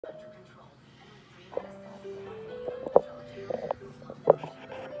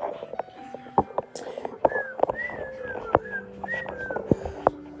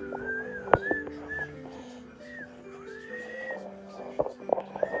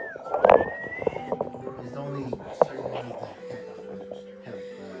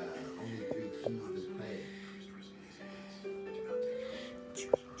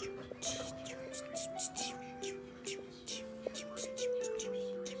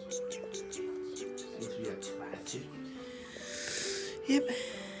Yep.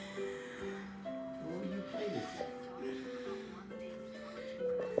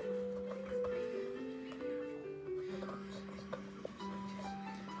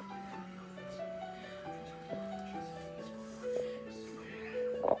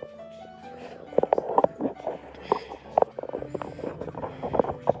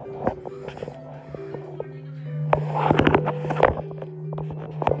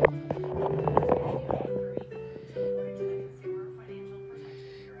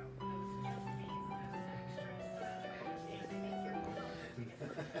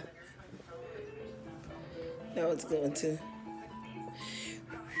 That was a good one too.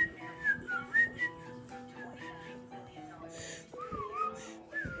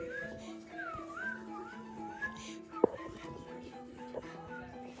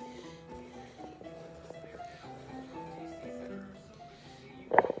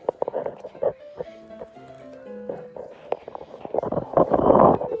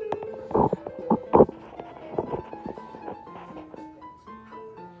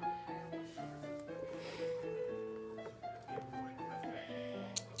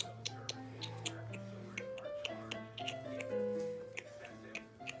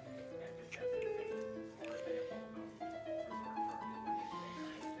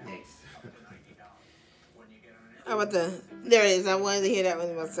 How about there it is. I wanted to hear that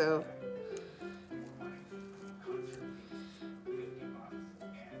one myself.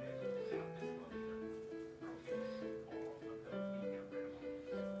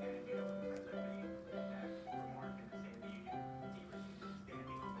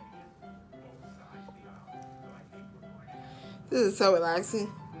 This is so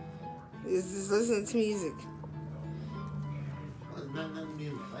relaxing. Just listening to music. Well, it's not nothing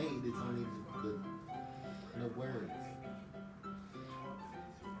being played. It's only the words.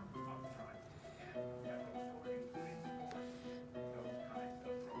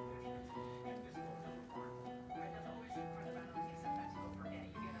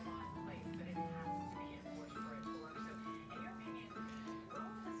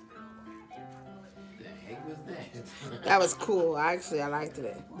 Was that? That was cool. Actually, I liked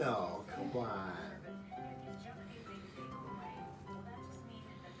it. No, come on.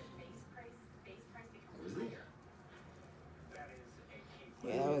 Was it?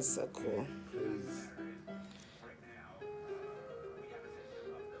 Yeah, that was so cool.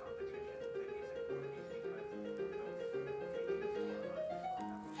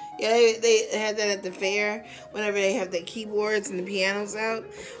 Yeah, they had that at the fair. Whenever they have the keyboards and the pianos out,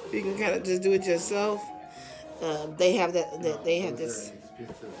 you can kind of just do it yourself. They have that. They have this.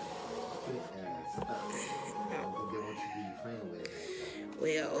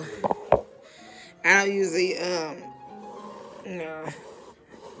 Well, I don't usually no.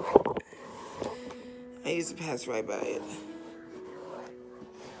 I used to pass right by it.